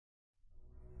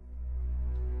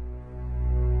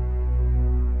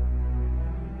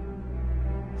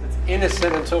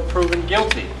innocent until proven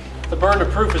guilty. The burden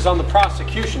of proof is on the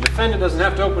prosecution. Defendant doesn't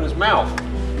have to open his mouth.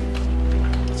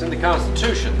 It's in the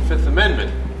Constitution, the Fifth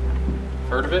Amendment.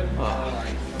 Heard of it? Oh,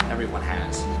 everyone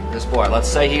has. This boy, let's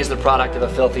say he's the product of a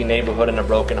filthy neighborhood and a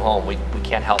broken home. We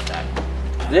can't help that.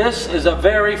 This is a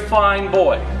very fine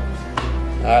boy.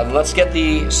 Let's get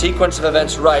the sequence of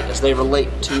events right as they relate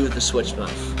to the switch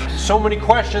knife. So many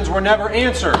questions were never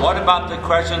answered. What about the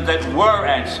questions that were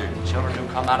answered? Children who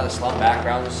come out of the slum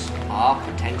backgrounds are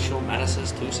potential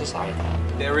menaces to society.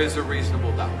 There is a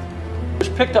reasonable doubt. He was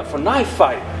picked up for knife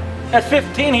fighting. At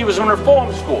 15, he was in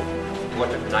reform school. He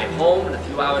went took the knife home, and a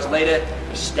few hours later,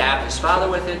 he stabbed his father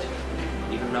with it.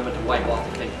 He even remembered to wipe off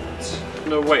the fingerprints.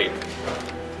 No, wait.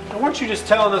 Now, weren't you just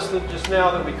telling us that just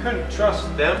now that we couldn't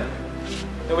trust them?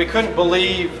 That we couldn't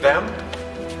believe them?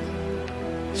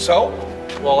 So?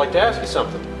 Well, I'd like to ask you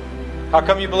something. How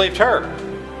come you believed her?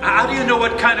 How do you know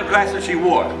what kind of glasses she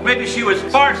wore? Maybe she was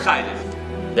farsighted.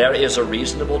 There is a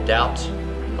reasonable doubt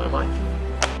in my mind.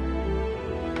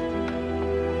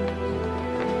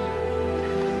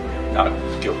 Not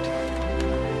guilty.